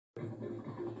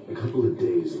A couple of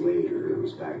days later, it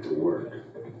was back to work,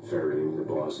 ferreting the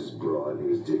boss's broad and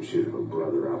his dipshit of a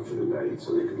brother out for the night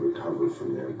so they could recover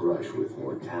from their brush with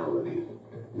mortality.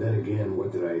 Then again,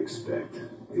 what did I expect?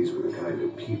 These were the kind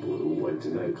of people who went to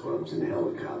nightclubs in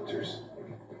helicopters.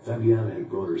 Fabiana had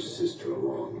brought her sister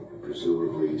along,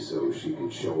 presumably so she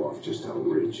could show off just how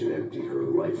rich and empty her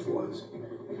life was.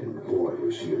 And boy,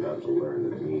 was she about to learn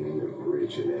the meaning of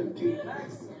rich and empty.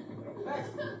 Max,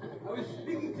 I was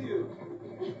speaking to you.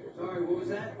 Sorry, what was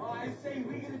that? Oh, I was saying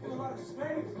we get into a lot of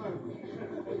scrapes, man.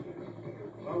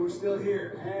 Well, we're still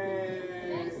here.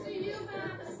 Hey. Thanks to you,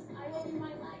 Max. I owe you my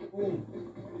life. Boom.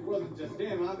 It wasn't just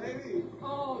him, huh, baby?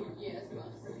 Oh, yes,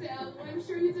 Marcel. I'm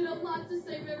sure you did a lot to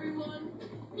save everyone.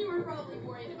 You were probably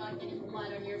worried about getting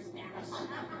blood on your stash.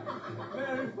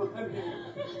 Very funny.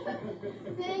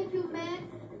 Thank you, Max.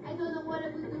 I don't know what I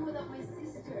would do without my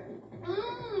sister.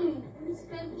 You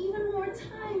spend even more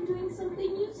time doing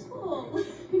something useful.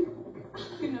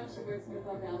 You know she works in the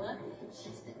favela.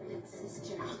 She's the good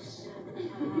sister.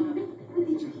 What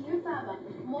did you hear, Baba?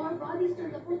 More bodies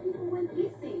turned up when people went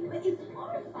missing. But it's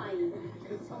horrifying.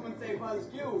 Did someone say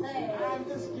excuse? Hey. I'm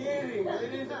just kidding.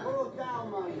 It is a little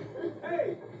down, man.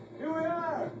 Hey, here we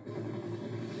are.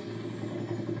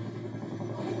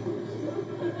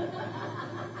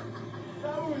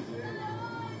 That was it.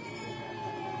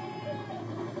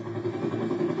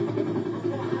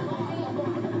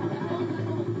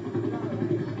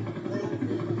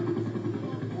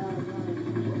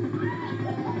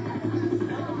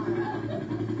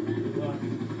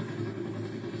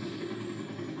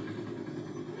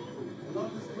 I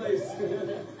love this place.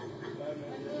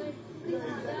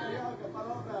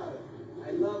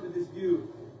 I love this view.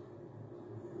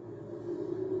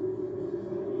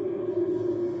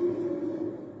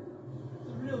 It's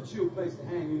a real chill place to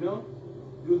hang, you know?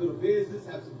 Do a little business,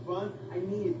 have some fun. I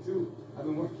need it too. I've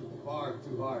been working far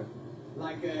too hard.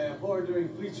 Like a whore during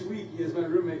Fleet Week, as my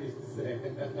roommate used to say.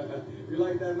 You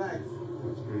like that, Max?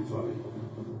 That's pretty funny.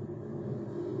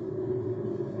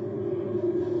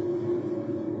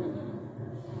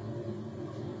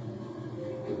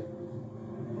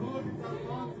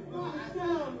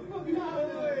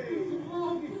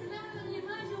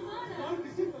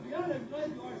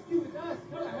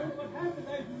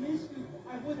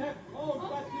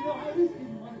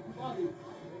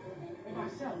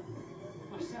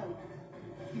 Marcel,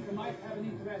 I think I might have an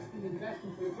interest in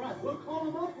investing for your brother. We'll call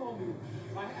him up for you.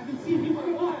 I haven't seen him for a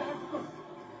while.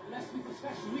 Last week was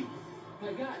Fashion Week.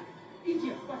 My God,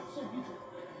 Egypt, what's so beautiful.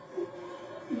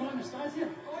 You know Anastasia?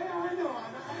 Oh yeah, I know.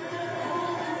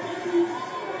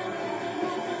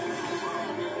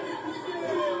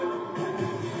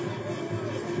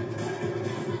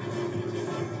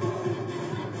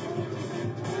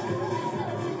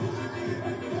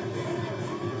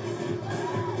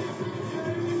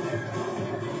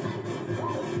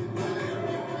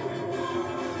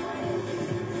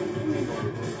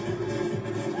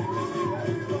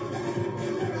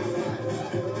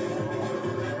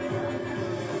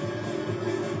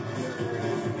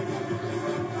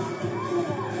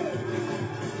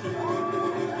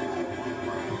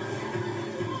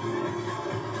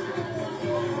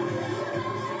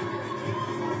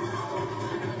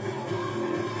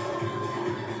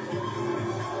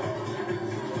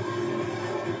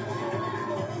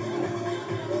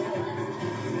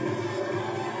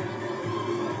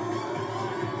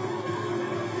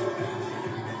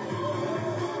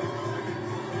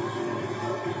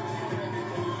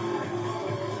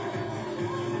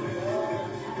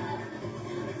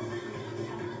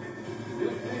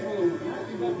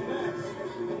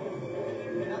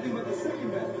 Nothing but the second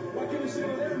best. What can we say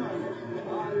over there, man?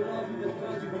 I love you, the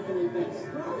clouds you become the best.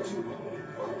 Clouds you?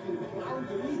 Fucking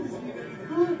clouds, at least this is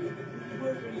very good. He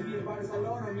worked when he be in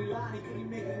Barcelona or Milan, he couldn't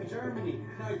make it in Germany.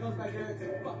 Now he comes back here and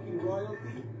it's fucking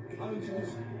royalty. How don't you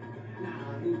just... Nah,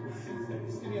 I need to see that.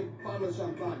 Just give me a bottle of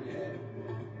champagne, yeah?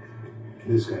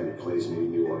 This kind of place made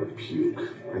me want to puke.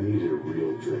 I needed a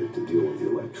real drink to deal with the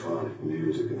electronic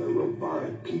music and the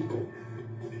robotic people.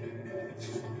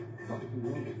 Fucking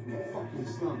woman from the fucking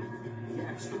slum.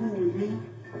 Yeah, it's cool with me.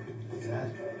 What's that?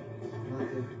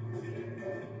 Nothing.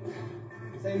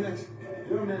 Say, Max,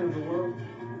 you're a man of the world.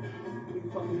 What do you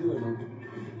fucking do, man?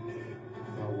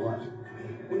 Now what?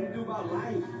 What do you do about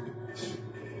life?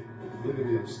 Look at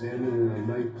me, I'm standing in a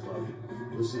nightclub,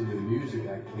 listening to music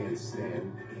I can't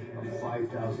stand. I'm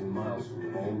 5,000 miles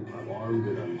from home, I'm armed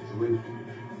and I'm drinking.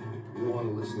 You don't want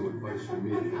to listen to advice from me,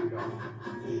 here you go.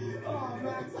 Oh,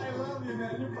 Max, I love you,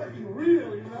 man. You're fucking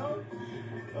real, you know?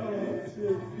 Oh,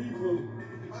 shit, people.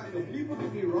 The people can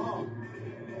be wrong.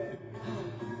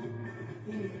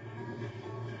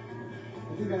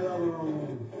 I think I love her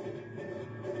own.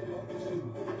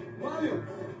 Fabio!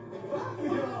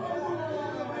 Fabio!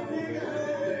 My nigga!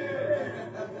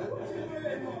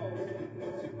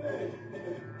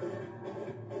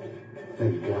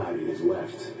 Thank God he has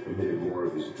left. A minute more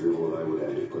of his dribble and I would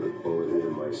have to put a bullet in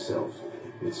him myself.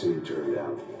 It soon turned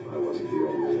out I wasn't the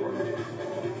only one.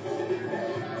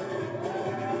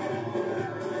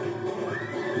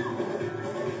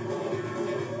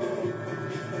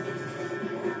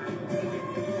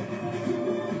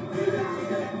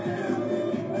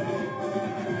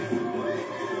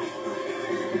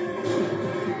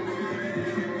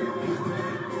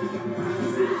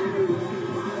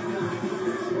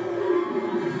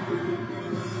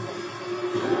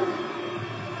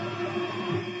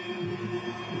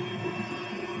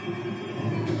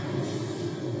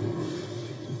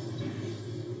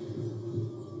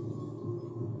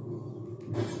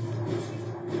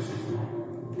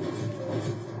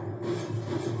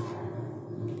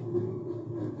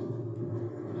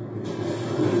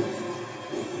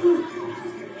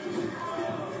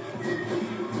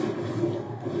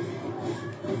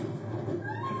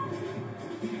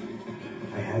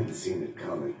 Seen it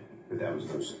coming, but that was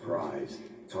no surprise.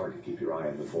 It's hard to keep your eye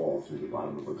on the ball through the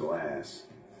bottom of a glass.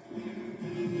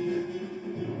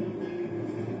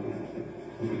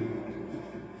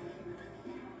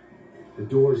 The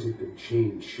doors had been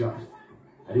chained shut.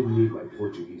 I didn't need my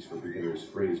Portuguese for Beginners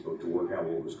phrase book to work out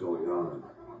what was going on.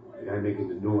 The guy making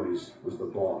the noise was the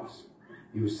boss.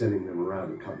 He was sending them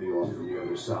around to cut me off from the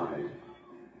other side.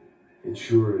 And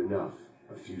sure enough,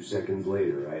 a few seconds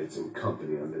later, I had some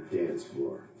company on the dance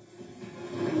floor.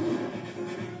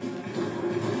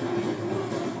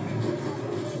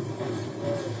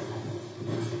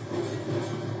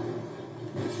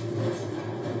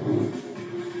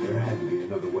 There had to be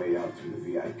another way out through the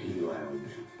VIP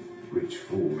lounge. Rich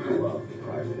fools love the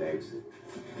private exit.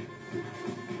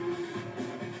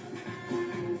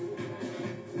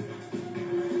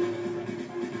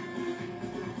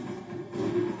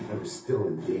 I was still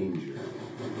in danger.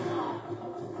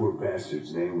 The poor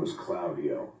bastard's name was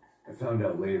Claudio. I found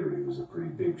out later he was a pretty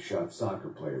big shot soccer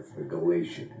player for the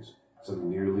Galatians. Some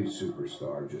nearly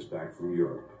superstar just back from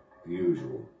Europe. The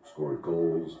usual. Scored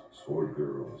goals, scored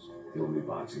girls. The only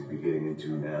box he'd be getting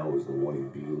into now is the one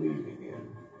he'd be leaving in.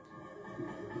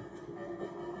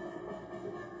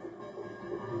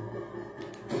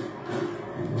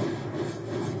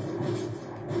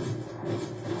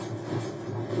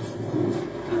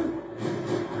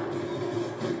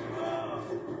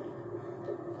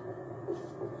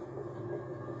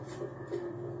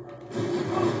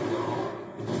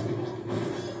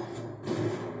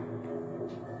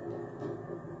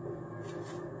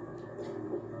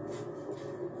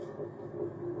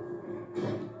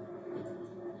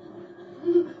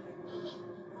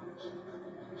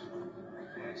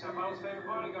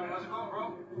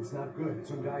 It's not good.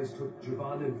 Some guys took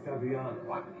Giovanna and Fabiana.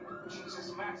 What?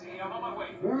 Jesus, Maxie, I'm on my way.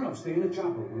 No, stay in the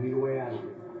chopper. We need a way out of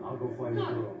here. I'll go find the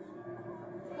girls.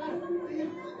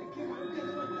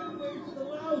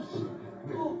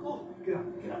 Go. Get up.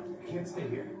 You can't stay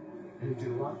here. I need you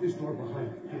to lock this door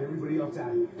behind you. Get everybody else out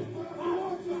of here.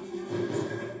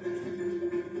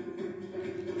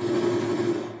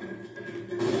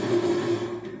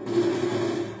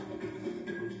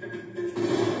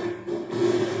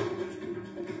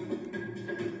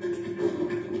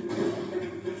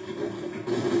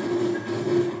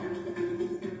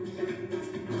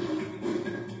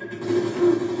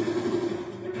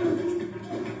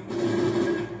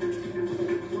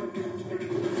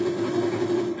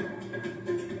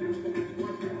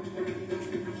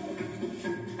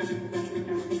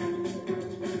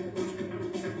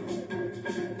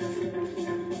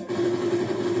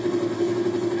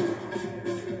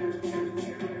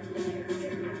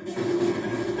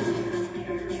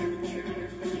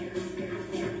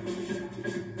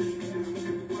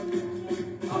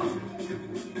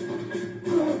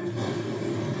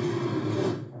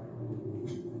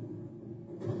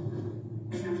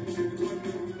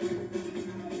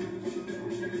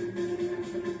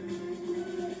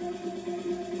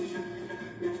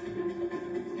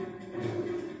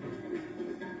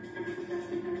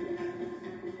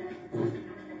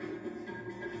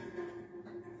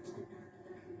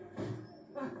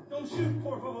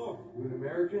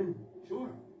 American? Sure.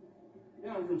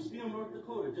 Yeah, I'm from Steele, North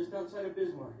Dakota, just outside of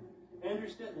Bismarck. Andrew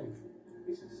Stetling.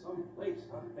 This is some place,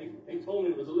 huh? They told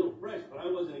me it was a little fresh, but I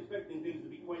wasn't expecting things to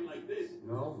be quite like this.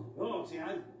 No? No, see,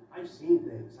 I've seen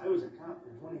things. I was a cop for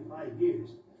 25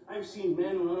 years. I've seen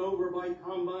men run over by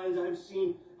combines. I've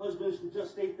seen husbands who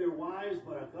just ate their wives,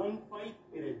 but a gunfight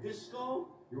in a disco?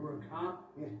 You were a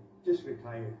cop? Yeah, just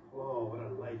retired. Oh, what a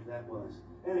life that was.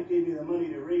 And it gave me the money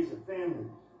to raise a family.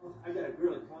 Oh, I got a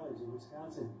girl at college in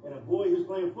Wisconsin and a boy who's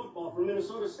playing football for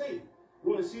Minnesota State. You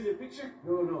want to see their picture?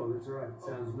 No, that's all right.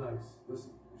 Sounds nice.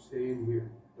 Listen, you stay in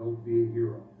here. Don't be a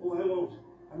hero. Oh, I won't.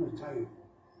 I'm retired.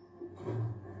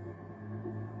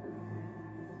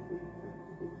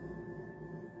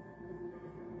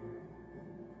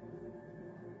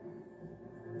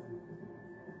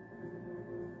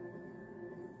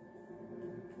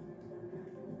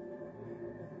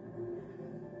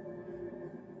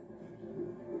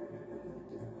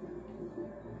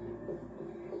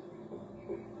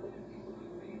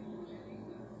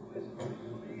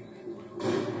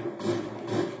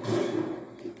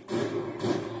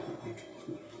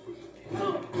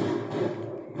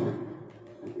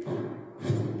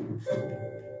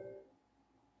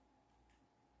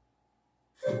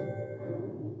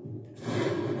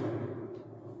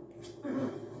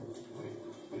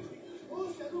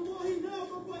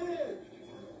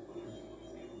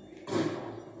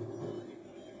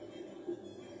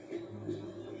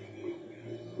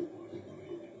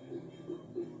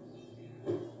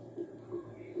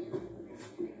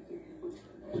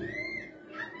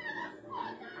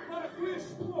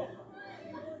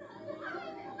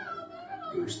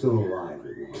 They were still alive,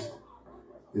 at least.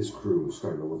 This crew was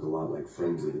starting to look a lot like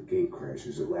friends of the gate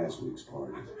crashers at last week's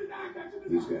party.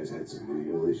 These guys had some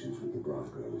real issues with the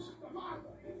Broncos.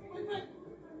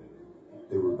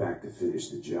 They were back to finish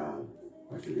the job.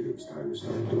 I figured it was time to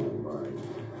start doing mine.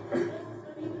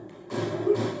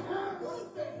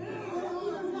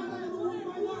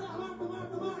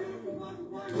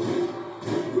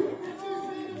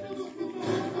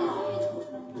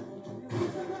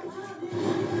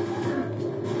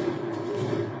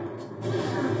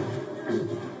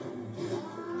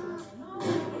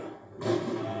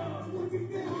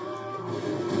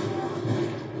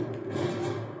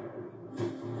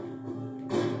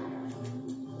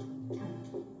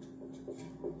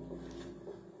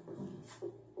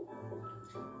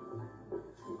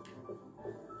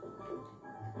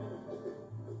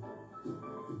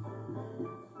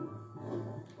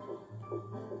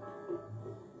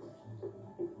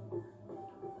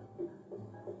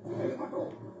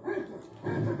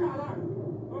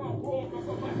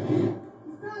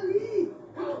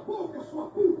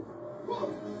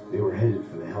 They were headed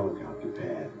for the helicopter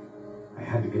pad. I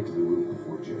had to get to the roof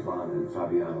before Giovanna and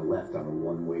Fabiana left on a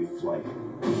one-way flight.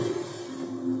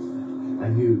 I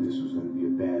knew this was going to be a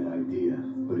bad idea,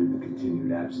 but in the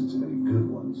continued absence of any good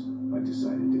ones, I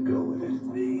decided to go with it.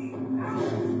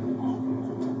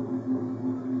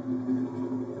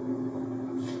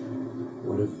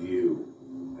 What a view.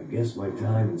 I guess my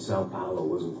time in Sao Paulo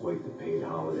wasn't quite the paid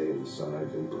holiday in the sun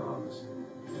I'd been promised.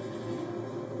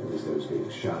 At least I was getting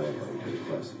shot at by a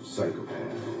depressive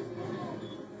psychopath.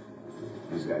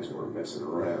 These guys weren't messing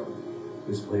around.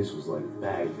 This place was like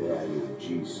Baghdad in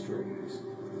G-strings.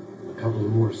 A couple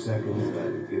of more seconds and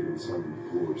I'd have given some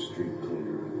poor street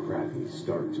cleaner a crappy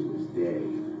start to his day.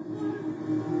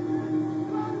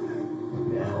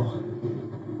 Now,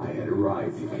 I had a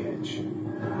ride to catch.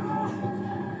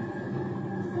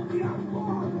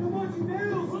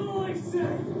 All I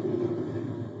said!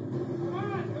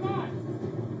 Come on!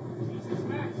 Jesus,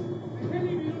 Max, I can't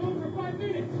leave you alone for 5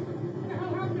 minutes! What the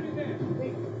hell happened in there?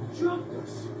 They jumped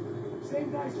us. Same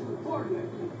guys from the party, I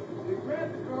think. They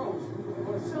grabbed the girls. They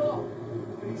want to sell out.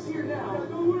 But he's here now.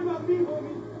 Don't worry about me,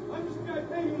 homie. I'm just gonna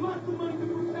pay you lots of money to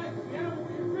move back to the animal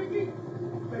where you're drinking.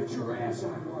 Bet your ass I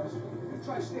was. You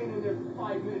try staying in there for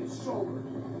 5 minutes sober.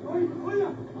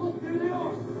 Oh, there they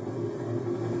are.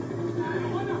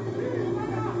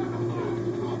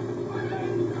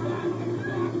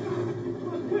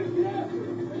 Quick, get after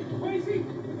him! Are you crazy?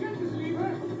 Get this lever!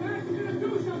 Max, you're gonna do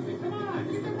something! Come on!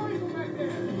 Get the rifle back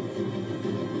there!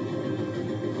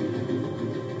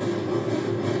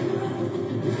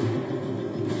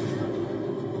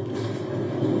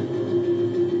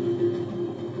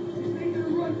 He's making a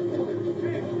run for it.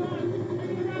 Okay, hold on!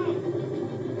 Bring it around!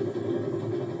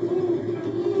 Move! You're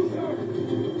gonna lose her!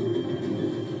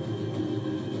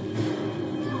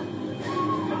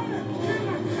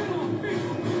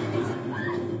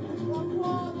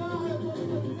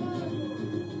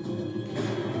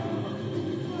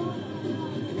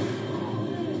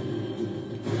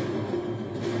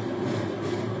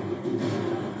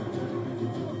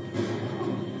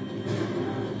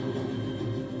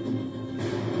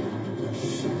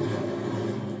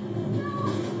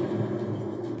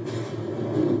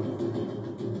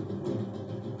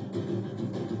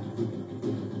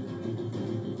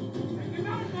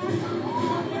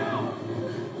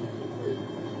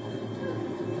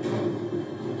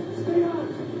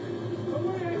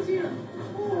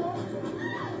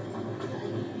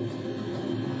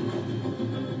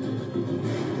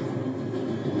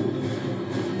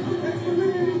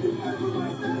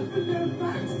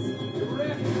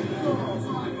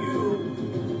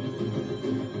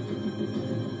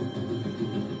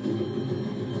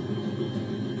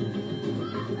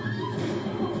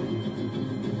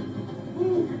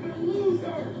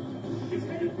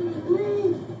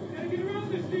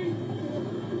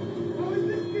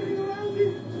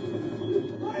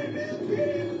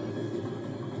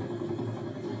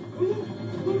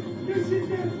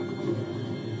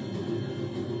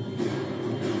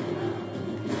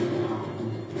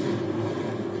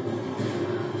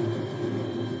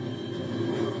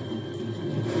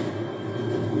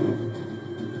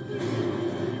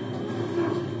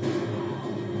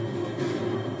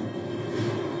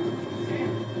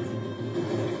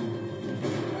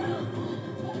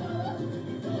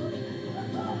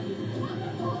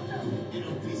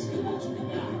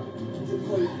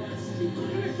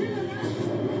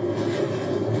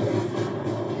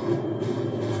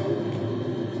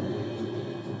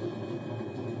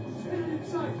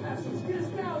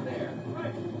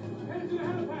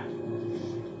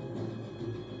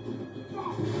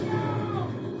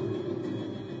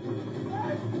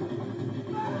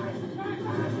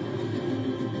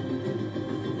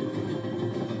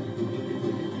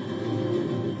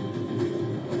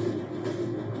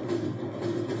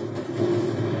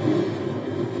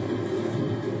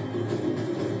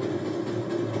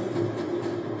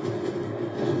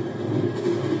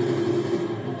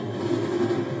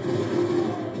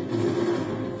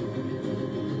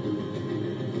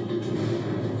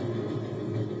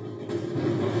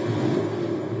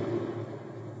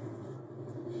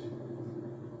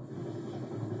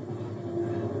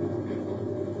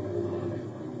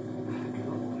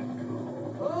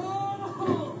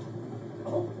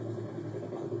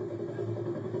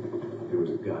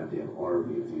 goddamn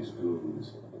army of these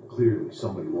goons. Clearly,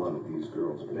 somebody wanted these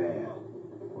girls bad.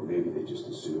 Or maybe they just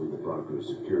assumed the Broncos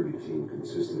security team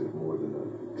consisted of more than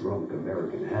a drunk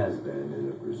American has-been and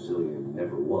a Brazilian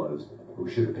never-was who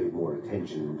should have paid more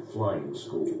attention in flying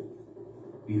school.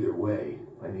 Either way,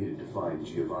 I needed to find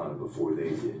Giovanna before they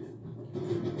did.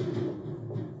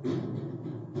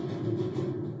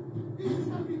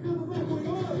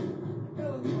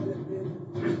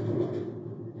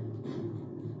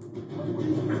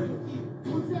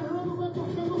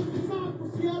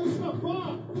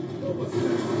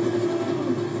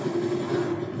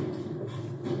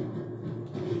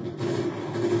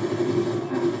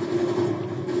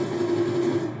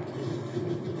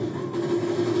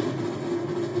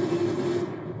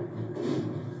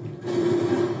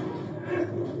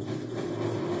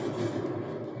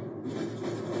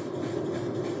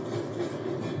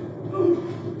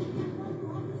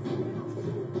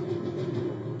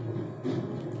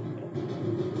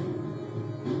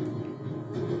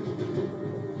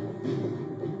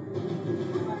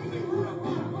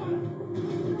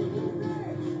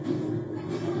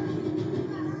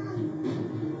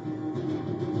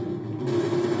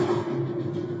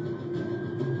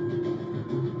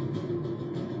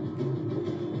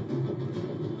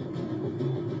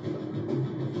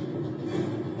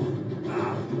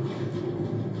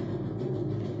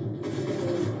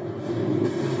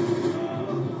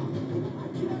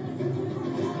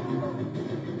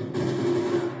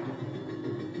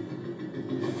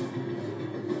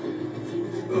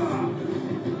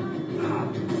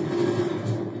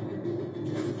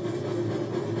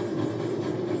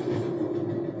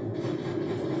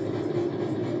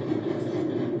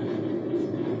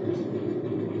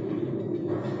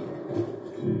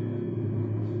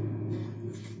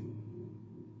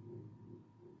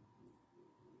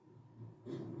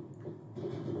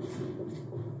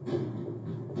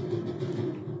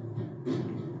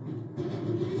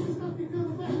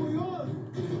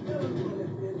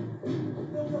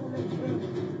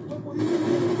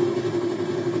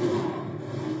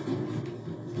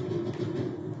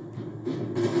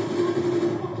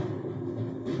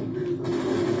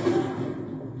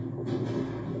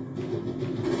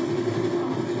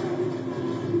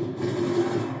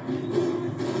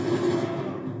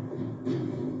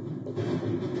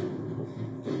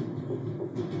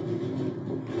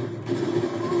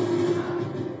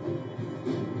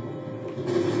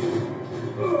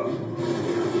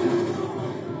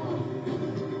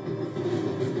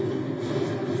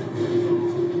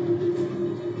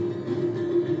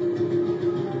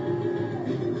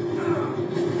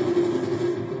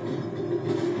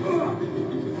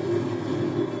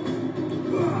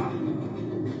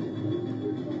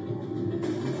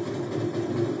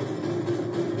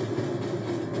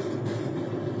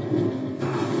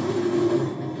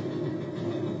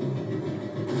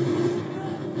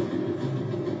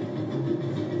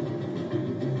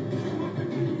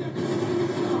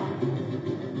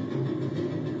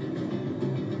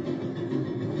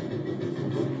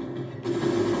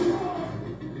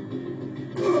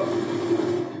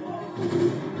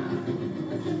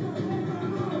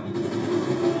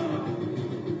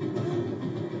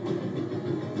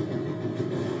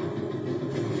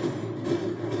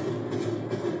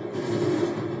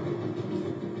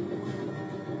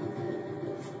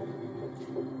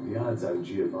 Odds on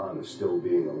Giovanna still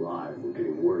being alive were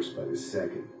getting worse by the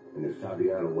second, and if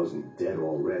Fabiana wasn't dead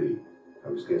already, I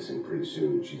was guessing pretty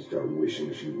soon she'd start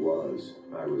wishing she was.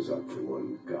 I was up for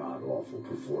one god-awful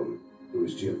performance. It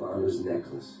was Giovanna's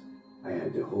necklace. I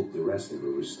had to hope the rest of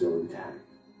her was still intact.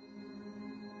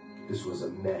 This was a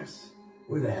mess.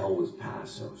 Where the hell was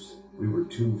Passos? We were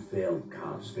two failed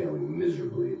cops failing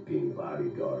miserably at being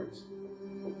bodyguards.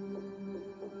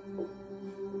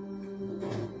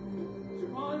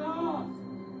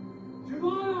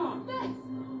 Giovanna! Max!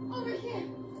 Over here!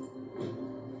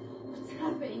 What's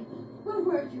happening? Where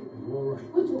were you? You all right?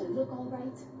 What, do I look all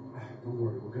right? Don't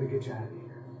worry, we're gonna get you out of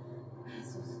here.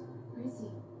 Passos, where is he?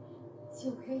 Is he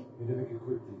okay? We're gonna make a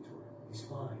quick detour. He's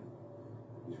fine.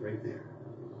 He's right there.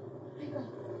 My God.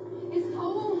 It's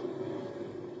Raul!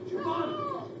 Giovanna!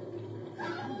 No! What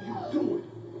are you doing?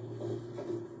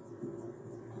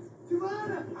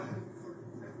 Giovanna!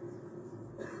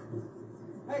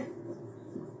 Hey!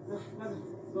 Nothing.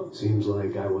 No. Seems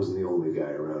like I wasn't the only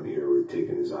guy around here who had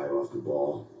taken his eye off the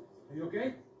ball. Are you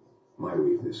okay? My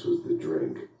weakness was the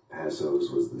drink. Passos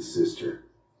was the sister.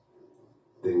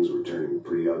 Things were turning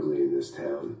pretty ugly in this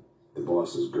town. The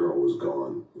boss's girl was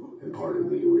gone, and part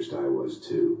of me wished I was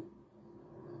too.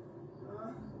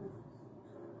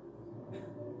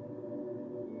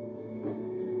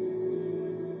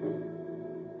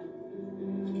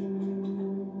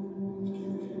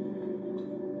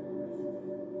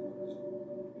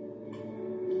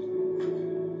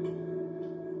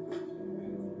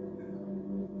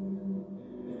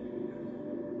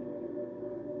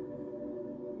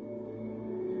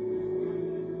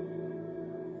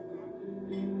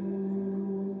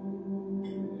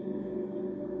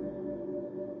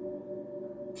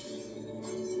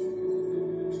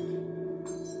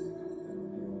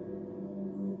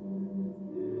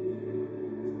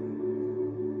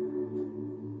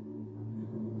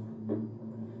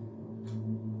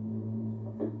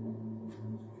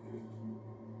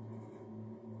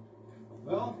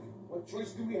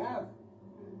 choice do we have?